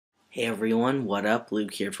Hey everyone, what up?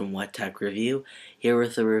 Luke here from What Tech Review, here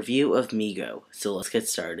with a review of MeeGo. So let's get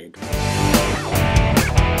started.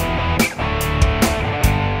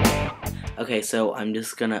 Okay, so I'm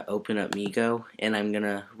just gonna open up MeeGo and I'm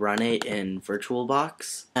gonna run it in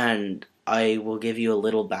VirtualBox, and I will give you a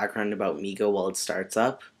little background about MeeGo while it starts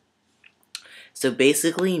up. So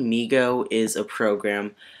basically, MeeGo is a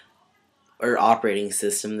program or operating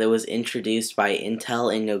system that was introduced by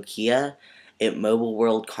Intel and Nokia at Mobile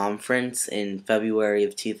World Conference in February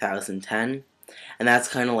of 2010. And that's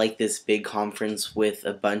kind of like this big conference with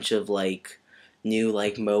a bunch of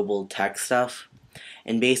new mobile tech stuff.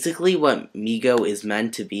 And basically what MeeGo is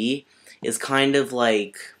meant to be is kind of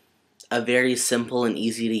like a very simple and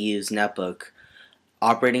easy to use netbook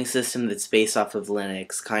operating system that's based off of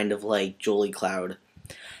Linux, kind of like Jolly Cloud.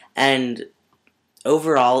 And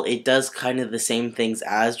overall, it does kind of the same things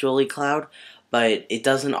as Jolly Cloud, but it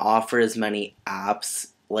doesn't offer as many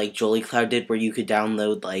apps like Jolly Cloud did, where you could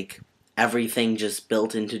download like everything just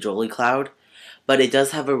built into Jolly Cloud. But it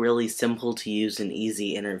does have a really simple to use and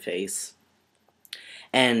easy interface.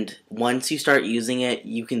 And once you start using it,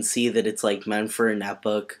 you can see that it's like meant for a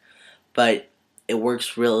netbook, but it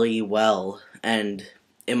works really well. And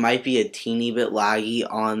it might be a teeny bit laggy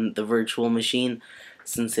on the virtual machine,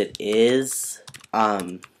 since it is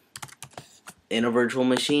in a virtual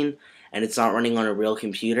machine and it's not running on a real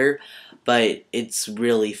computer, but it's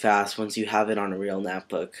really fast once you have it on a real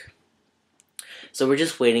netbook. So we're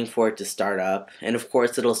just waiting for it to start up, and of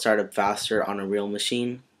course it'll start up faster on a real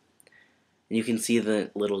machine. And you can see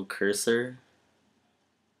the little cursor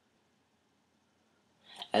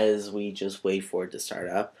as we just wait for it to start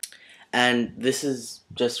up. And this is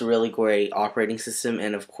just a really great operating system,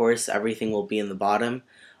 and of course everything will be in the bottom,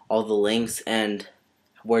 all the links and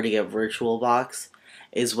where to get VirtualBox,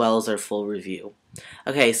 as well as our full review.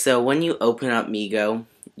 Okay, so when you open up MeeGo,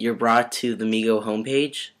 you're brought to the MeeGo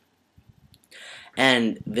homepage,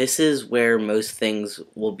 and this is where most things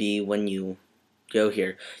will be when you go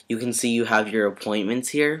here. You can see you have your appointments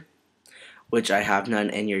here, which I have none,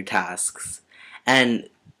 and your tasks. And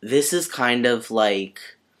this is kind of like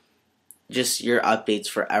just your updates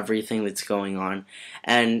for everything that's going on.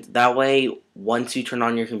 And that way, once you turn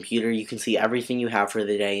on your computer, you can see everything you have for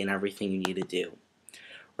the day and everything you need to do.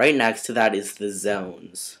 Right next to that is the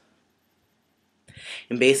zones.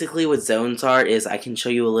 And basically what zones are is, I can show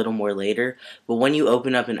you a little more later, but when you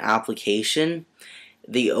open up an application,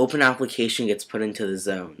 the open application gets put into the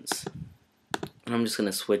zones. And I'm just going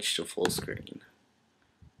to switch to full screen.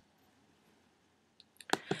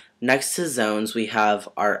 Next to zones, we have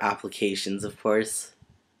our applications, of course.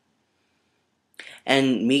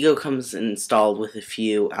 And MeeGo comes installed with a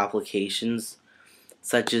few applications,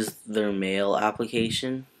 such as their mail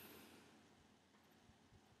application,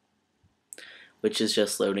 which is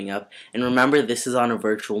just loading up. And remember, this is on a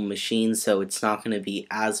virtual machine, so it's not going to be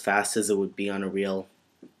as fast as it would be on a real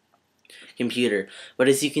computer. But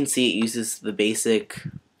as you can see, it uses the basic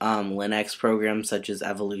Linux programs such as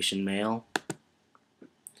Evolution Mail.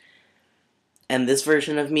 And this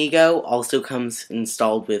version of MeeGo also comes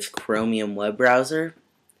installed with Chromium web browser,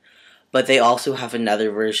 but they also have another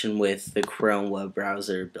version with the Chrome web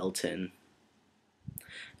browser built in.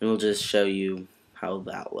 And we'll just show you how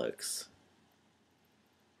that looks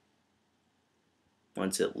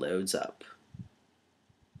once it loads up.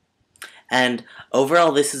 And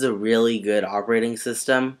overall, this is a really good operating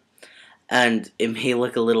system, and it may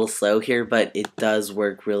look a little slow here, but it does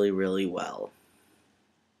work really, really well.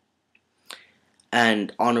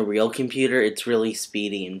 And on a real computer, it's really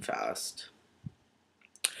speedy and fast.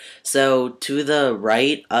 So to the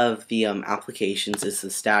right of the applications is the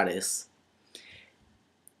status.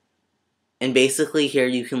 And basically here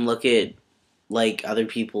you can look at like other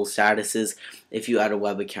people's statuses if you add a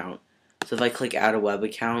web account. So if I click add a web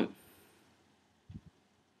account,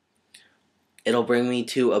 it'll bring me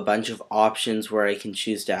to a bunch of options where I can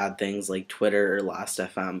choose to add things like Twitter or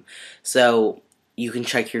Last.fm. So you can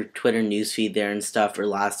check your Twitter newsfeed there and stuff, or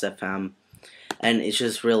Last.fm, and it's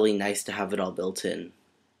just really nice to have it all built in.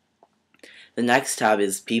 The next tab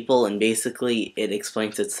is people, and basically it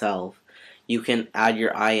explains itself. You can add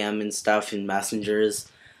your IM and stuff in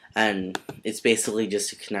messengers, and it's basically just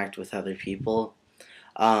to connect with other people.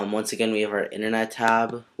 Once again, we have our internet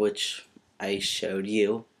tab, which I showed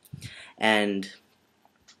you, and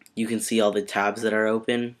you can see all the tabs that are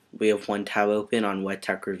open. We have one tab open on What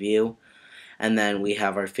Tech Review, and then we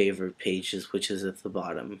have our favorite pages, which is at the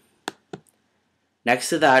bottom. Next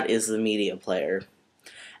to that is the media player.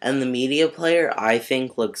 And the media player, I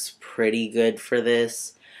think, looks pretty good for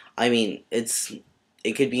this. I mean,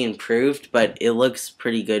 it could be improved, but it looks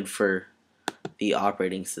pretty good for the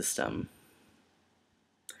operating system.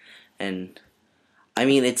 And I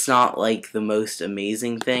mean, it's not like the most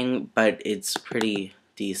amazing thing, but it's pretty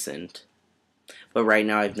decent. But right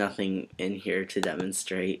now I have nothing in here to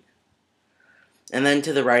demonstrate. And then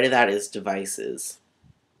to the right of that is devices.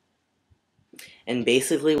 And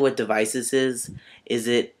basically what devices is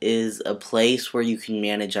it is a place where you can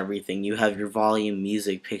manage everything. You have your volume,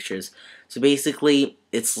 music, pictures. So basically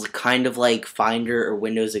it's kind of like Finder or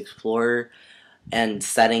Windows Explorer, and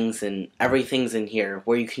settings and everything's in here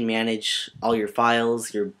where you can manage all your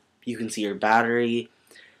files, you can see your battery,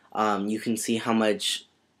 you can see how much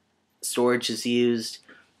storage is used,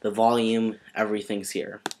 the volume, everything's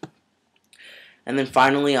here. And then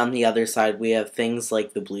finally on the other side we have things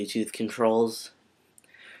like the Bluetooth controls.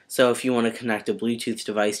 So if you want to connect a Bluetooth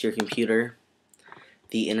device to your computer,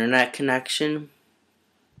 the internet connection,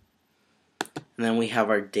 and then we have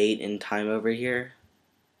our date and time over here,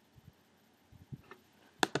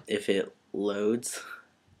 if it loads.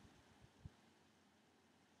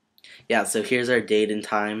 Yeah, so here's our date and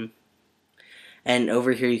time. And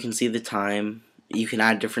over here you can see the time. You can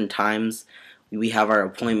add different times. We have our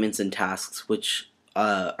appointments and tasks, which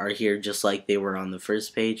are here just like they were on the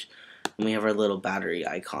first page. And we have our little battery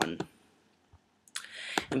icon.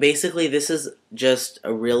 And basically this is just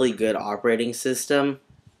a really good operating system.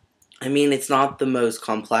 I mean, it's not the most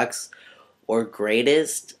complex or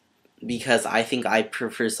greatest, because I think I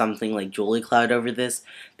prefer something like JuliCloud over this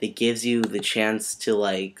that gives you the chance to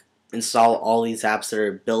like install all these apps that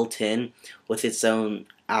are built in with its own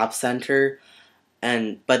app center.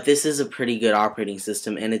 But this is a pretty good operating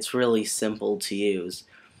system and it's really simple to use.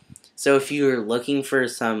 So if you're looking for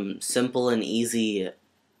some simple and easy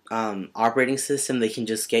operating system that can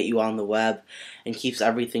just get you on the web and keeps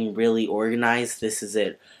everything really organized, this is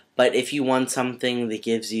it. But if you want something that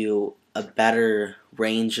gives you a better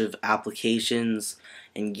range of applications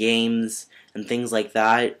and games and things like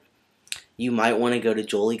that, you might want to go to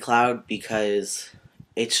JuliCloud, because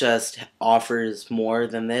it just offers more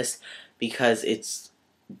than this because it's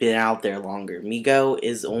been out there longer. MeeGo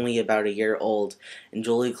is only about a year old and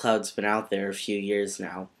JuliCloud's been out there a few years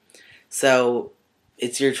now. So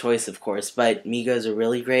it's your choice, of course, but MeeGo is a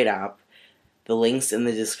really great app. The link's in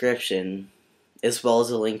the description, as well as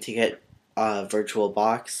a link to get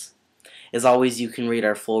VirtualBox. As always, you can read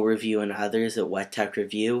our full review and others at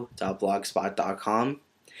wettechreview.blogspot.com.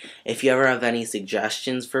 If you ever have any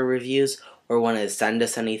suggestions for reviews or want to send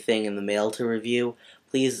us anything in the mail to review,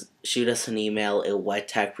 please shoot us an email at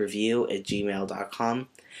wettechreview@gmail.com.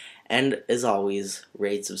 And as always,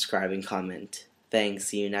 rate, subscribe, and comment. Thanks.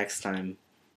 See you next time.